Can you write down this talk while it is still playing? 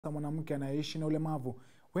mwanamke anayeishi na ulemavu.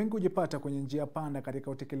 Wengi hujipata kwenye njia panda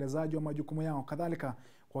katika utekelezaji wa majukumu yao, kadhalika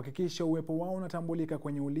kuhakikisha uwepo wao unatambulika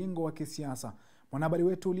kwenye ulingo wa kisiasa. Mwanahabari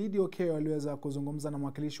wetu Lydia Okeo aliweza kuzungumza na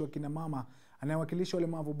mwakilishi wa kina mama anayewakilisha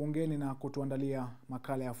ulemavu bungeni na kutuandalia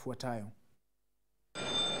makala yafuatayo.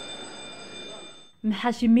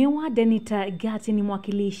 Mheshimiwa Denita Ghati ni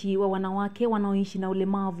mwakilishi wa wanawake wanaoishi na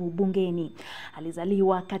ulemavu bungeni.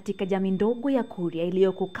 Alizaliwa katika jamii ndogo ya Kuria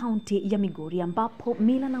iliyoko kaunti ya Migori, ambapo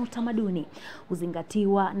mila na utamaduni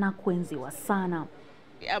huzingatiwa na kuenziwa sana.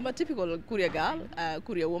 I'm a typical Kuria girl,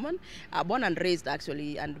 Kuria woman, born and raised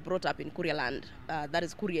actually and brought up in Kuria land. That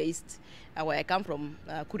is Kuria East, where I come from.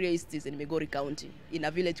 Kuria East is in Migori County, in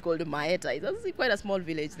a village called Maeta. It's quite a small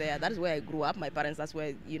village there. That is where I grew up. My parents, that's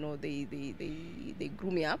where, you know, they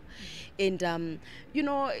grew me up. And, you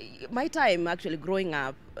know, my time actually growing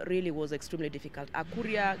up really was extremely difficult. A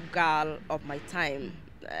Kuria girl of my time,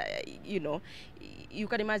 you know, you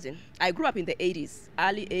can imagine. I grew up in the 80s,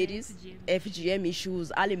 early 80s, FGM issues,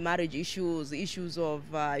 early marriage issues, issues of,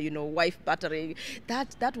 you know, wife battering.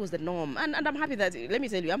 That was the norm. And I'm happy that, let me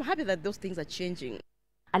tell you, I'm happy that those things are changing.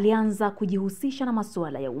 Alianza kujihusisha na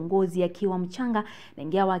masuala ya uongozi akiwa mchanga, na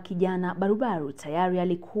ingawa kijana barubaru tayari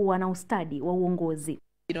alikuwa na ustadi wa uongozi.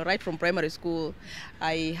 You know, right from primary school,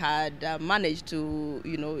 I had managed to,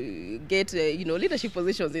 you know, get, you know, leadership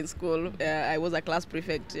positions in school. I was a class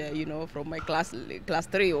prefect, you know, from my class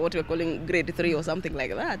 3, or what we're calling grade 3 or something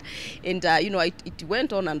like that. And, you know, it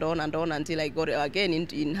went on and on and on until I got again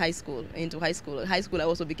into high school. High school, I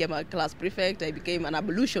also became a class prefect. I became an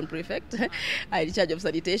ablution prefect. I had charge of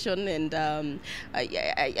sanitation. And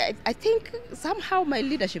I think somehow my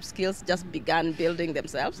leadership skills just began building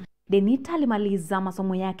themselves. Denita alimaliza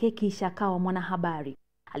masomo yake kisha akawa mwanahabari.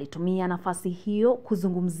 Alitumia nafasi hiyo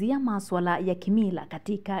kuzungumzia masuala ya kimila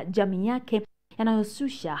katika jamii yake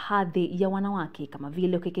yanayoshusha hadhi ya wanawake kama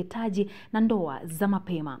vile ukeketaji na ndoa za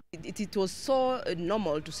mapema. It was so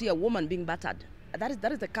normal to see a woman being battered.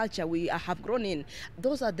 That is the culture we have grown in.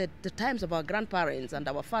 Those are the times of our grandparents and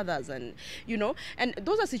our fathers, and you know, and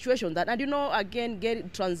those are situations that, and you know, again,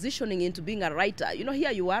 transitioning into being a writer. You know,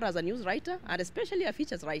 here you are as a news writer, and especially a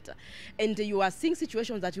features writer, and you are seeing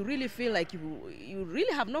situations that you really feel like you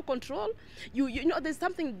really have no control. You know, there's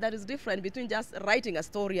something that is different between just writing a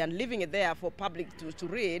story and leaving it there for public to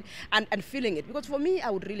read and feeling it. Because for me, I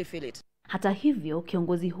would really feel it. Hata hivyo,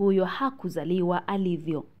 kiongozi huyo hakuzaliwa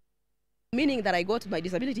alivyo. Meaning that I got my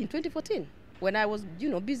disability in 2014 when I was, you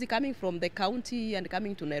know, busy coming from the county and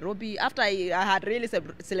coming to Nairobi after I had really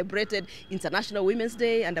celebrated International Women's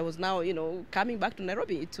Day, and I was now, you know, coming back to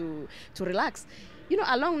Nairobi to relax. You know,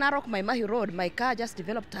 along Narok Maimahi Road, my car just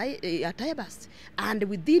developed a tire burst, and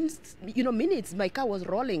within, you know, minutes, my car was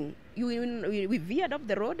rolling. We veered off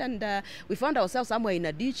the road, and we found ourselves somewhere in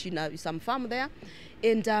a ditch in some farm there.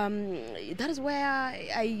 And that is where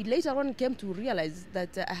I later on came to realize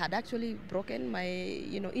that I had actually broken my,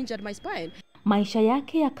 you know, injured my spine. Maisha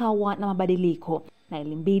yake yakawa na mabadiliko, na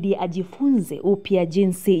ilimbidi ajifunze upya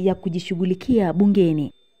jinsi ya kujishughulikia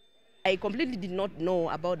bungeni. I completely did not know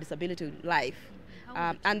about disability life.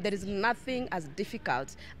 And there is nothing as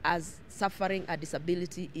difficult as suffering a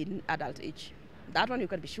disability in adult age. That one you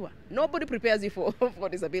can be sure. Nobody prepares you for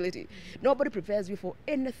disability. Nobody prepares you for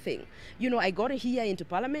anything. You know, I got here into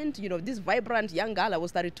parliament, you know, this vibrant young girl. I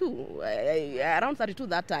was 32, around 32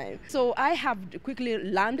 that time. So I have quickly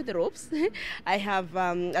learned the ropes. I have,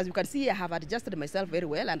 as you can see, I have adjusted myself very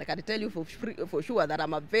well, and I can tell you for sure that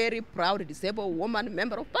I'm a very proud disabled woman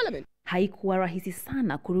member of parliament. Haikuwa rahisi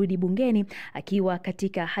sana kurudi bungeni akiwa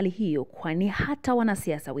katika hali hiyo, kwani hata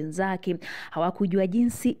wanasiasa wenzake hawakujua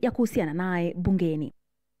jinsi ya kuhusiana naye bungeni.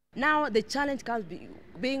 Now the challenge comes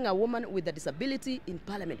being a woman with a disability in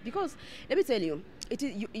parliament, because let me tell you, it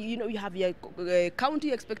is, you know, you have your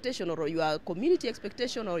county expectation, or your community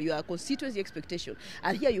expectation, or your constituency expectation,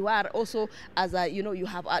 and here you are also as a, you know, you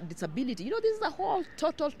have a disability. You know, this is a whole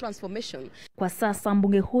total transformation. Kwa sasa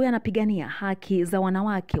mbunge huyu anapigania haki za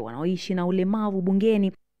wanawake wanaoishi na ulemavu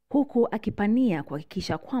bungeni, huku akipania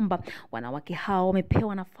kuhakikisha kwamba wanawake hao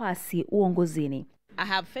wamepewa nafasi uongozini. I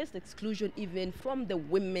have faced exclusion even from the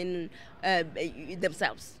women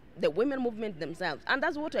themselves, the women movement themselves, and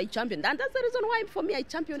that's what I championed, and that's the reason why for me I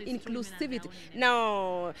champion inclusivity.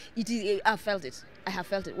 Now it is, I felt it. I have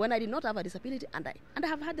felt it when I did not have a disability, and I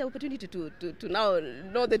have had the opportunity to now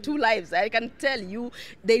know the two lives. I can tell you,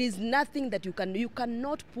 there is nothing that you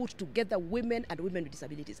cannot put together women and women with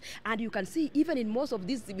disabilities, and you can see even in most of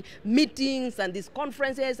these meetings and these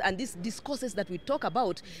conferences and these discourses that we talk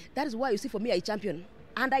about. That is why you see, for me, I champion,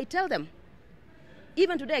 and I tell them,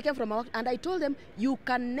 Even today I came from work and I told them, you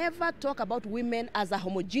can never talk about women as a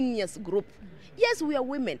homogeneous group. Yes, we are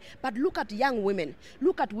women, but look at young women.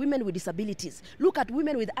 Look at women with disabilities. Look at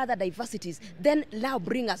women with other diversities. Then now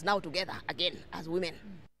bring us now together again as women.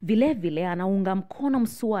 Vilevile anaunga mkono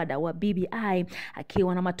mswada wa BBI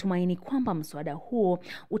akiwa na matumaini kwamba mswada huo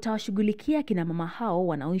utawashughulikia kina mama hao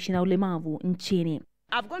wanaoishi na ulemavu nchini.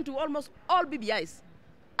 I've gone to almost all BBIs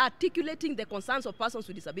articulating the concerns of persons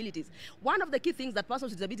with disabilities. One of the key things that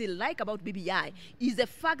persons with disabilities like about BBI is the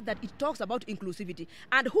fact that it talks about inclusivity.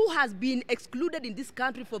 And who has been excluded in this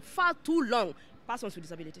country for far too long? Persons with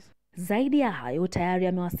disabilities. Zaidi ya hayo, tayari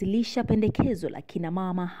amewasilisha pendekezo la kina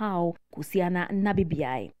mama hao kuhusiana na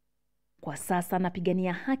BBI. Kwa sasa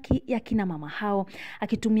anapigania haki ya kina mama hao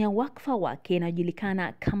akitumia wakfa wake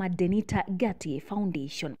inayojulikana kama Denita Ghati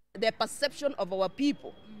Foundation. The perception of our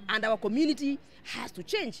people and our community has to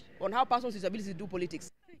change on how persons with disabilities do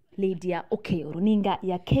politics. Lydia Okeyo, runinga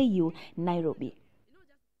ya KU, Nairobi.